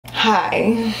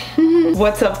Hi.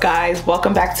 What's up, guys?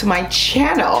 Welcome back to my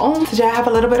channel. Today I have a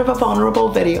little bit of a vulnerable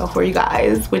video for you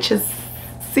guys, which is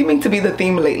seeming to be the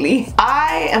theme lately.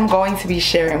 I am going to be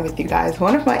sharing with you guys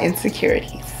one of my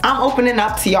insecurities. I'm opening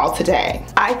up to y'all today.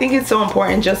 I think it's so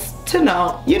important just to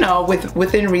know,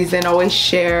 within reason, always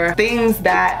share things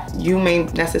that you may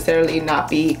necessarily not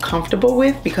be comfortable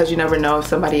with, because you never know if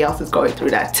somebody else is going through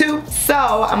that too. So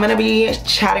I'm gonna be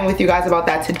chatting with you guys about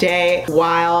that today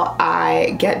while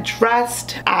I get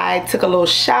dressed. I took a little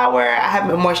shower. I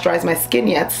haven't moisturized my skin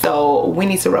yet, so we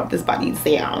need to rub this body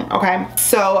down, okay?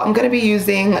 So I'm gonna be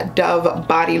using Dove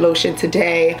body lotion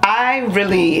today. I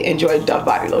really enjoy Dove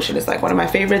body lotion. It's like one of my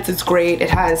favorites. It's great. It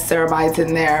has ceramides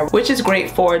in there, which is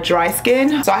great for dry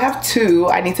skin. So I have two.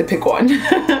 I need to pick one.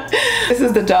 This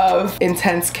is the Dove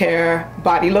Intense Care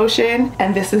body lotion,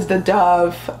 and this is the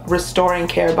Dove Restoring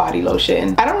Care body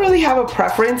lotion. I don't really have a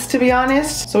preference, to be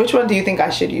honest. So which one do you think I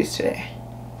should use today?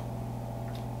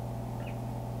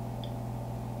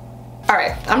 All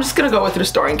right, I'm just gonna go with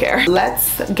Restoring Care.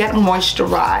 Let's get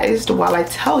moisturized while I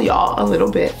tell y'all a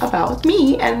little bit about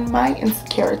me and my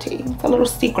insecurity. It's a little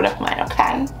secret of mine,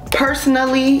 okay?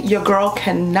 Personally, your girl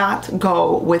cannot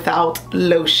go without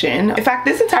lotion. In fact,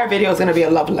 this entire video is gonna be a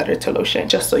love letter to lotion,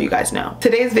 just so you guys know.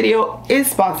 Today's video is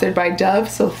sponsored by Dove,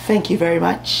 so thank you very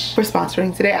much for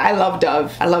sponsoring today. I love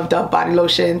Dove. I love Dove body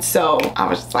lotion, so I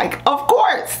was just like, of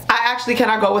course! I actually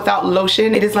cannot go without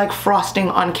lotion. It is like frosting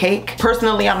on cake.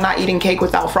 Personally, I'm not eating cake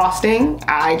without frosting.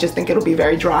 I just think it'll be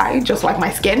very dry, just like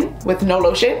my skin with no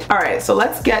lotion. All right, so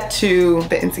let's get to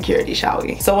the insecurity, shall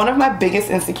we? So one of my biggest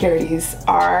insecurities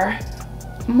are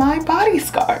my body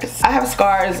scars. I have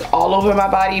scars all over my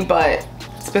body, but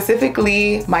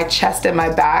specifically my chest and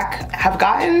my back have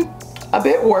gotten a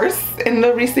bit worse in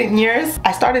the recent years.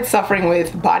 I started suffering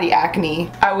with body acne.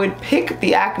 I would pick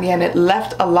the acne and it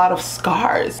left a lot of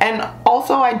scars. And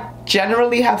also I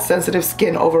generally have sensitive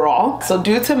skin overall. So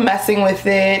due to messing with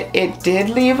it, it did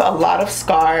leave a lot of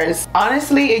scars.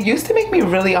 Honestly, it used to make me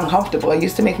really uncomfortable. It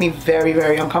used to make me very,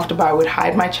 very uncomfortable. I would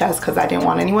hide my chest because I didn't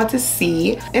want anyone to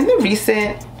see. In the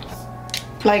recently,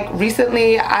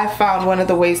 I found one of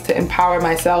the ways to empower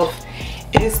myself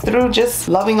is through just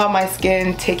loving on my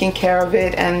skin, taking care of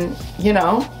it, and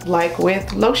like with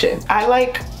lotion. I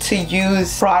like to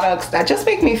use products that just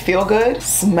make me feel good,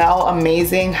 smell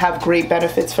amazing, have great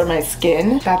benefits for my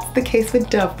skin. That's the case with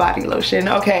Dove body lotion,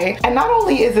 okay? And not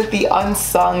only is it the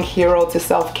unsung hero to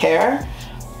self-care,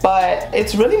 but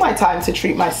it's really my time to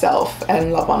treat myself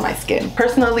and love on my skin.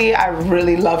 Personally, I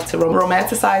really love to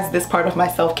romanticize this part of my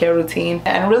self-care routine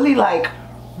and really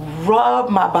rub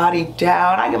my body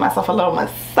down. I give myself a little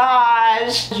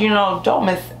massage. Don't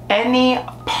miss any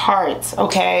parts,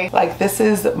 okay? This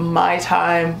is my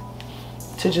time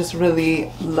to just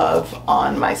really love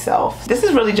on myself. This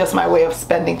is really just my way of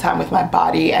spending time with my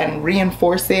body and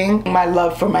reinforcing my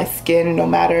love for my skin, no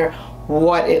matter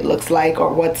what it looks like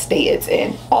or what state it's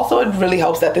in. Also, it really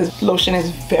helps that this lotion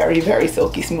is very, very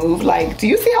silky smooth. Do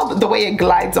you see how the way it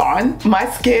glides on? My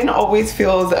skin always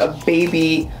feels a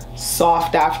baby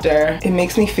soft after. It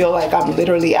makes me feel like I'm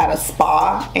literally at a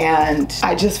spa, and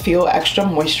I just feel extra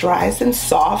moisturized and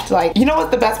soft. You know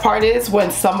what the best part is? When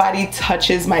somebody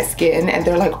touches my skin and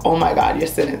they're like, oh my god, your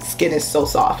skin is so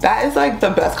soft. That is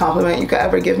the best compliment you could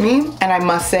ever give me, and I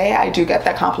must say I do get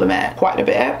that compliment quite a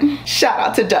bit. Shout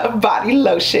out to Dove body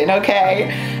lotion,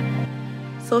 okay?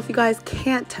 So if you guys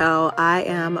can't tell, I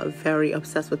am very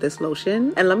obsessed with this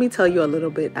lotion, and let me tell you a little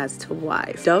bit as to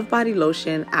why. Dove body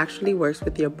lotion actually works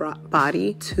with your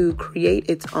body to create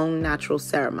its own natural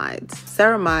ceramides.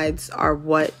 Ceramides are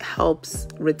what helps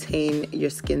retain your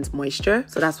skin's moisture.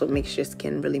 So that's what makes your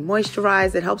skin really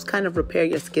moisturized. It helps kind of repair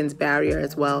your skin's barrier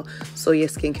as well, so your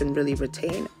skin can really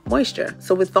retain moisture.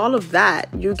 So with all of that,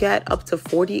 you get up to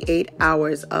 48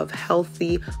 hours of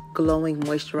healthy, glowing,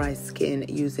 moisturized skin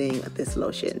using this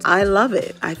lotion. I love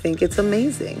it. I think it's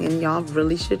amazing, and y'all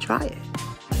really should try it.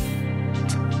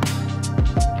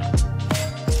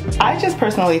 I just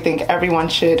personally think everyone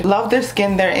should love their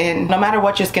skin they're in. No matter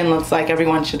what your skin looks like,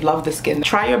 everyone should love the skin.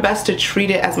 Try your best to treat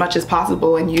it as much as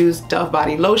possible and use Dove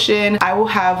body lotion. I will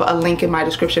have a link in my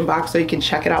description box so you can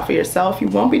check it out for yourself. You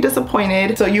won't be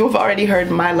disappointed. So you've already heard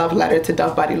my love letter to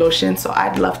Dove body lotion, so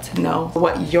I'd love to know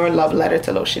what your love letter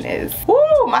to lotion is. Woo,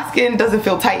 my skin doesn't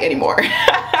feel tight anymore.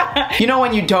 You know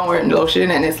when you don't wear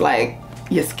lotion and it's like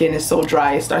your skin is so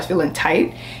dry it starts feeling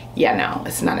tight? Yeah, no,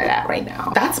 it's none of that right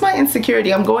now. That's my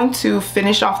insecurity. I'm going to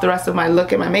finish off the rest of my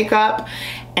look and my makeup,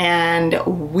 and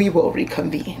we will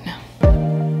reconvene.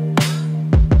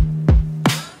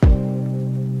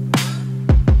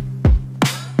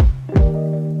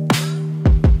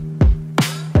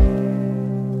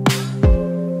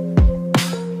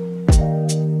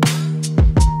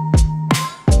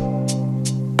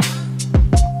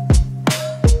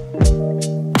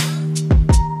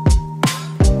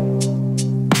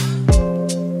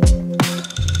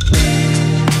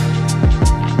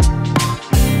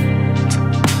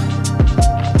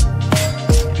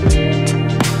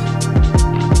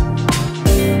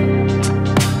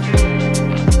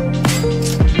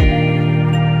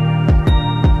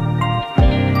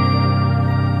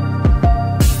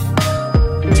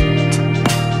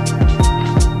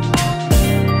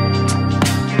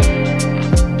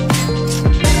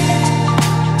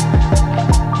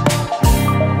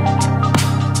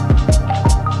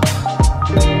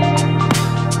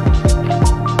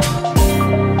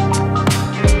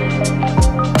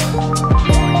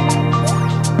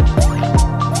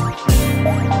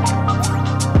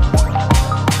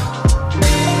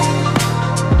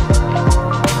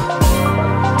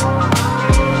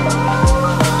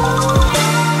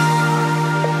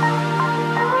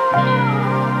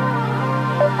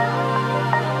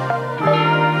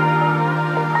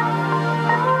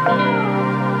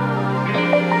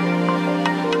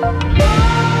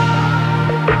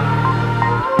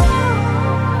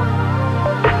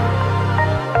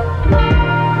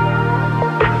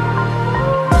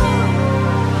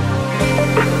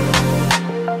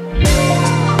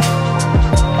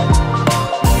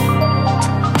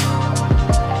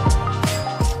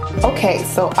 Okay,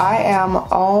 so I am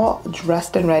all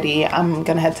dressed and ready. I'm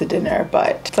gonna head to dinner,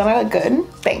 but don't I look good?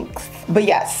 Thanks. But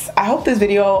yes, I hope this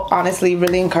video honestly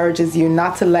really encourages you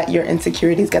not to let your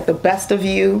insecurities get the best of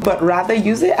you, but rather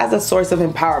use it as a source of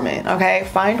empowerment, okay?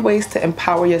 Find ways to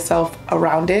empower yourself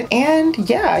around it. And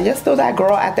yeah, you're still that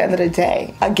girl at the end of the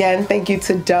day. Again, thank you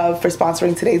to Dove for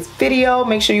sponsoring today's video.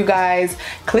 Make sure you guys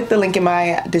click the link in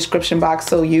my description box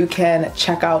so you can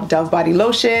check out Dove Body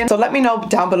Lotion. So let me know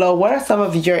down below, what are some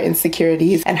of your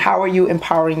insecurities and how are you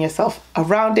empowering yourself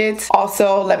around it?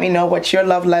 Also, let me know what your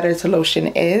love letter to lotion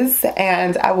is,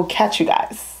 and I will catch you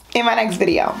guys in my next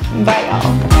video. Bye,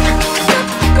 y'all.